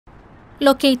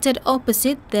Located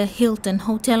opposite the Hilton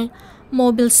Hotel,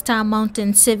 Mobile Star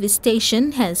Mountain Service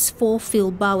Station has 4 fuel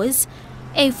bowers,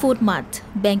 a food mart,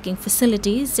 banking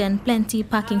facilities and plenty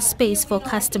parking space for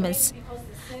customers.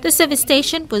 The service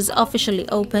station was officially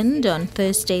opened on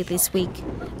Thursday this week.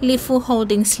 Lifu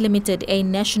Holdings Limited, a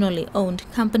nationally owned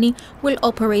company, will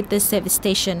operate the service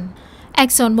station.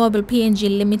 Exxon Mobil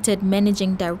PNG Limited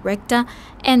Managing Director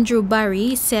Andrew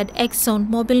Barry said Exxon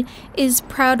Mobil is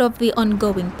proud of the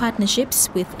ongoing partnerships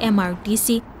with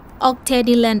MRDC,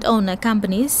 Octedi landowner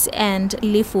companies and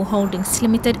Lifu Holdings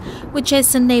Limited, which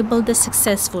has enabled the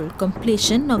successful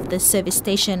completion of the service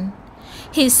station.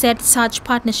 He said such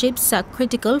partnerships are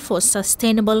critical for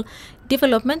sustainable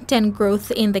development and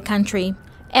growth in the country.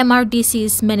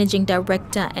 MRDC's Managing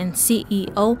Director and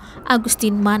CEO,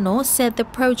 Agustin Mano, said the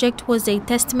project was a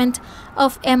testament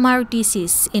of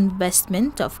MRDC's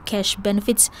investment of cash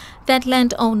benefits that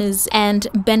landowners and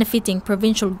benefiting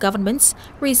provincial governments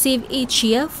receive each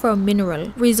year from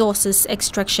mineral resources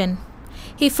extraction.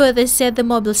 He further said the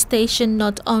mobile station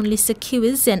not only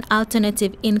secures an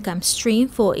alternative income stream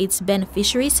for its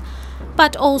beneficiaries,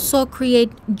 but also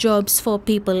create jobs for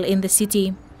people in the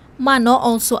city. Mano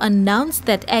also announced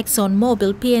that Exxon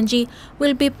Mobil PNG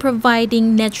will be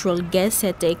providing natural gas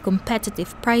at a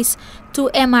competitive price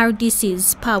to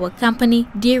MRDC's power company,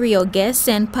 Dirio Gas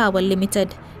and Power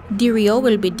Limited. Dirio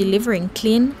will be delivering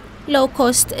clean,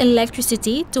 low-cost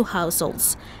electricity to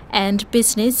households and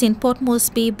business in Port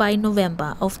Moresby by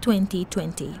November of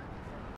 2020.